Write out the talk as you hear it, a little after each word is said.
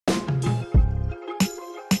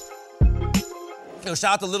Yo,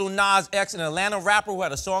 shout out to Lil Nas X, an Atlanta rapper who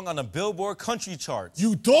had a song on the Billboard Country Charts.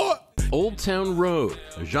 You thought? Old Town Road,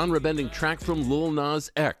 a genre-bending track from Lil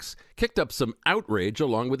Nas X, kicked up some outrage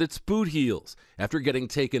along with its boot heels after getting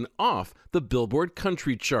taken off the Billboard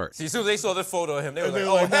Country Charts. See, as soon as they saw the photo of him, they were like,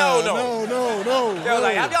 like, hell no. No. They were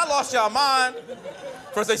like, have y'all lost y'all mind?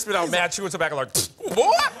 First they spit out mad chewing tobacco like,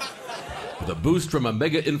 what? With a boost from a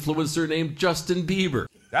mega influencer named Justin Bieber.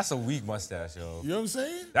 That's a weak mustache, yo. You know what I'm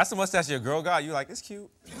saying? That's the mustache your girl got. You like, it's cute.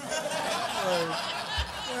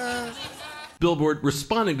 Billboard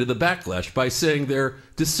responding to the backlash by saying their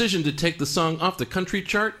decision to take the song off the country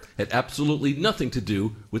chart had absolutely nothing to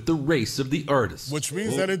do with the race of the artist. Which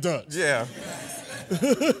means that it does. Yeah.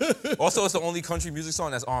 Also, it's the only country music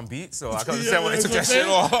song that's on beat, so I can understand why they took that shit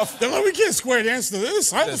off. They're like, we can't square dance to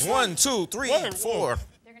this. There's 1, 2, 3, 4.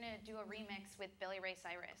 They're gonna do a remix with Billy Ray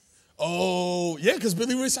Cyrus. Oh, yeah, because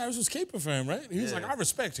Billy Ray Cyrus was caping for him, right? He was like, I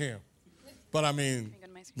respect him. But I mean,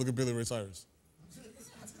 look at Billy Ray Cyrus.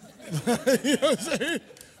 You know what I'm saying?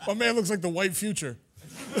 My man looks like the white Future.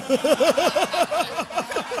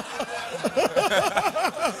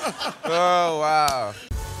 Oh, wow.